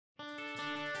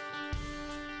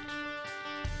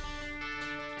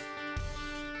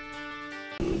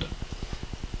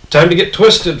Time to get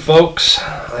twisted, folks.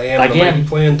 I am the Again. Mighty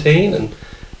Plantain, and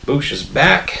Bouch is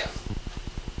back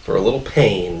for a little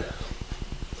pain.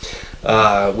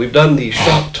 We've done the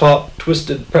Shop Top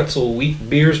Twisted Pretzel Wheat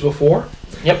beers before.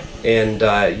 Yep. And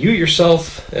you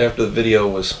yourself, after the video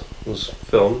was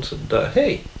filmed, said,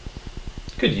 hey,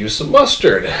 could use some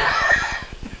mustard.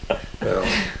 Well,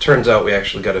 turns out we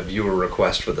actually got a viewer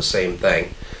request for the same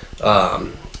thing.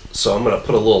 So I'm going to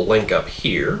put a little link up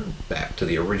here, back to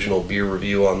the original beer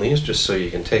review on these, just so you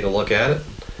can take a look at it.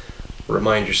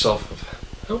 Remind yourself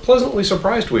of how pleasantly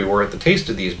surprised we were at the taste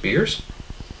of these beers.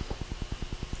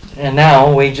 And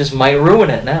now we just might ruin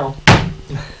it now.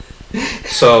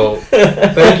 So,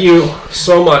 thank you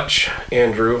so much,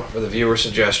 Andrew, for the viewer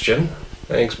suggestion.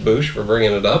 Thanks, Bouch, for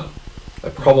bringing it up. I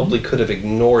probably could have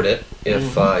ignored it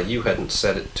if you hadn't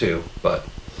said it too, but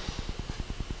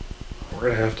we're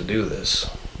going to have to do this.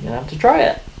 You're going to have to try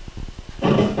it.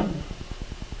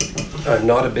 I'm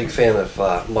not a big fan of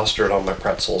mustard on my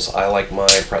pretzels. I like my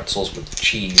pretzels with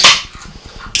cheese,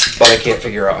 but I can't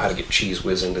figure out how to get Cheese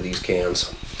Whiz into these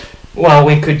cans. Well,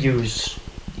 we could use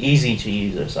easy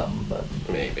cheese or something, but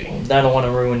Maybe. I don't want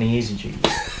to ruin the easy cheese.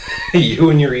 You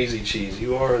and your easy cheese.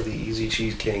 You are the easy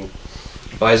cheese king.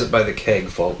 Buys it by the keg,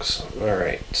 folks.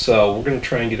 Alright, so we're going to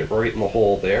try and get it right in the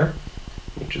hole there,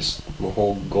 which is the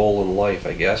whole goal in life,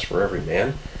 I guess, for every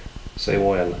man. Say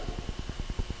when.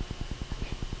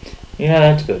 Yeah,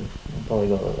 that's good. I'll probably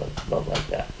go about like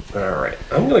that. Alright,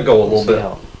 I'm going to go a little bit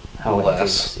how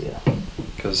less, it tastes, yeah.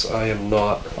 because I am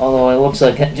not... Although it looks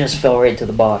like it just fell right to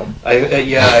the bottom.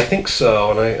 Yeah, I think so,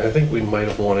 and I think we might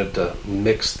have wanted to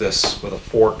mix this with a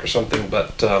fork or something,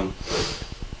 but I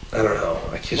don't know.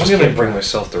 I just can't bring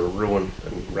myself to ruin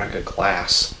and wreck a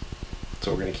glass.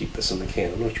 So we're going to keep this in the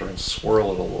can. I'm going to try and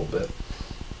swirl it a little bit.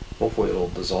 Hopefully it'll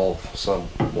dissolve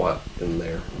somewhat in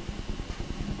there.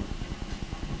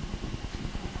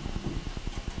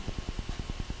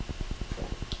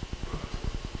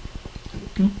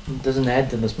 It doesn't add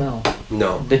to the smell.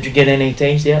 No. Did you get any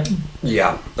taste yet?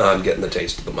 Yeah, I'm getting the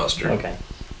taste of the mustard. Okay.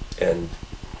 And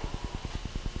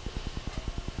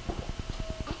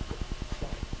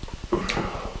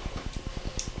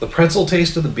the pretzel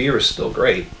taste of the beer is still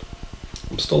great.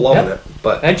 I'm still loving it,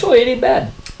 but actually it ain't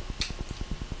bad.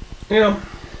 Yeah.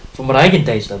 From what I can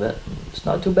taste of it, it's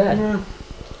not too bad. Yeah.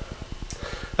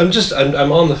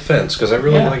 I'm on the fence because I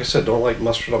really, like I said, don't like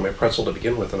mustard on my pretzel to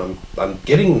begin with, and I'm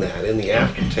getting that in the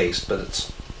aftertaste, but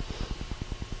it's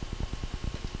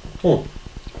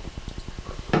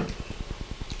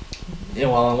Yeah,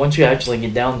 well, once you actually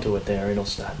get down to it there, it'll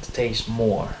start to taste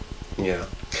more. Yeah.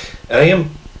 And I am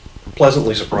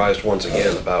pleasantly surprised once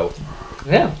again about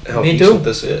how me decent too.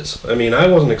 this is. I mean, I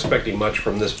wasn't expecting much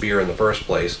from this beer in the first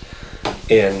place,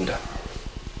 and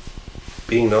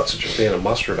being not such a fan of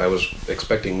mustard, I was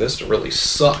expecting this to really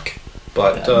suck.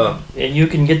 But and you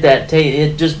can get that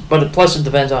taste. Plus it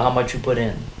depends on how much you put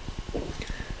in.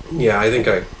 yeah, I think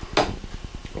I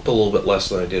put a little bit less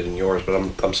than I did in yours, but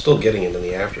I'm still getting it in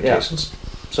the aftertaste. Yeah.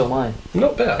 So am I.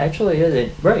 Not bad. Actually,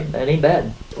 right, that ain't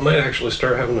bad. I might actually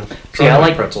start having to try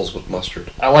my pretzels with mustard.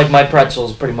 I like my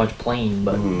pretzels pretty much plain,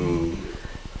 but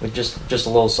with just a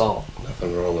little salt.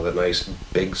 Nothing wrong with a nice,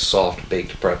 big, soft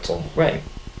baked pretzel. Right.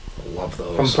 I love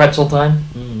those. From pretzel time?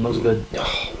 Those are good.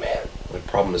 Oh, man. My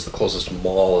problem is the closest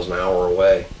mall is an hour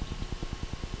away.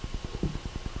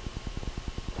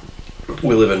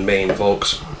 We live in Maine,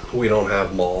 folks. We don't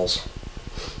have malls.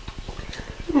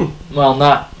 Well,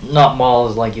 not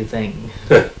malls like you think.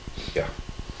 Yeah.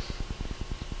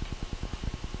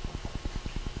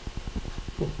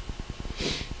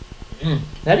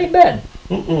 That ain't bad.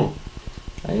 I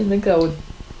didn't think that would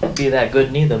be that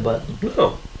good neither, but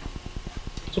no.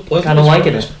 It's a pleasant kind of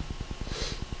liking it.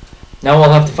 Now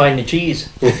we'll have to find the cheese.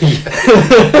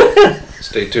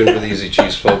 Stay tuned for the easy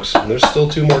cheese, folks. And there's still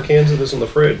 2 more cans of this in the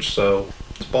fridge, so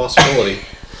it's a possibility.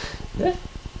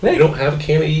 You don't have a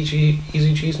can of easy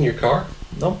cheese in your car?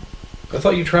 Nope. I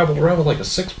thought you traveled around with like a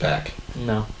 6-pack.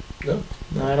 No. No?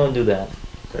 No, I don't do that.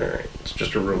 Alright, it's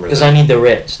just a rumor. Because I need the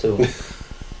Ritz, too.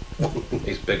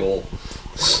 These big old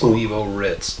sleeve-o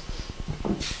Ritz.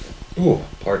 Ooh,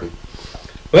 pardon.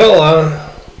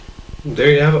 Well,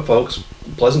 there you have it, folks.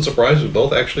 Pleasant surprise. We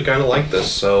both actually kind of like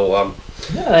this, so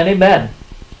yeah, that ain't bad.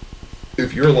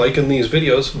 If you're liking these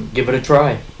videos, give it a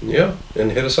try. Yeah,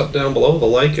 and hit us up down below with a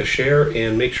like, a share,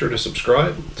 and make sure to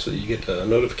subscribe so you get a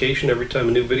notification every time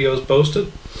a new video is posted.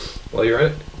 While you're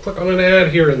at it, click on an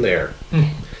ad here and there.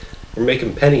 We're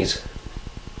making pennies.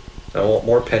 I want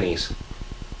more pennies.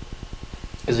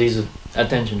 Because he's an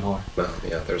attention whore. Well,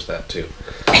 yeah, there's that too.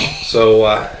 So,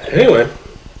 anyway,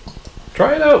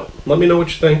 try it out. Let me know what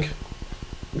you think.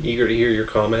 eager to hear your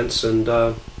comments, and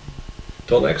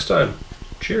till next time,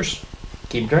 cheers.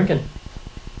 Keep drinking.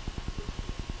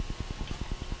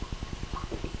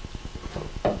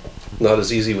 Not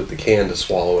as easy with the can to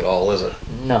swallow it all, is it?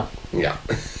 No. Yeah.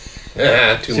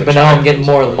 Too See, much but now I'm getting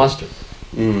sugar. more of the mustard.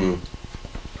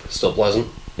 Still pleasant?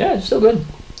 Yeah, it's still good.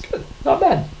 Good. Not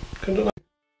bad. Good to know.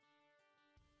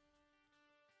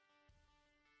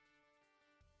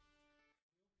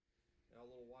 Now, a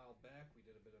little while back, we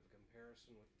did a bit of a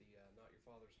comparison with the Not Your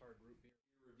Father's Hard Root Beer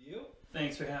review.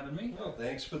 Thanks for having me. Well,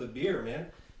 thanks for the beer, man.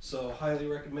 So, highly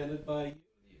recommended by you.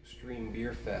 The Extreme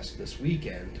Beer Fest this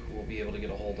weekend. We'll be able to get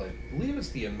a hold of, I believe it's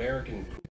the American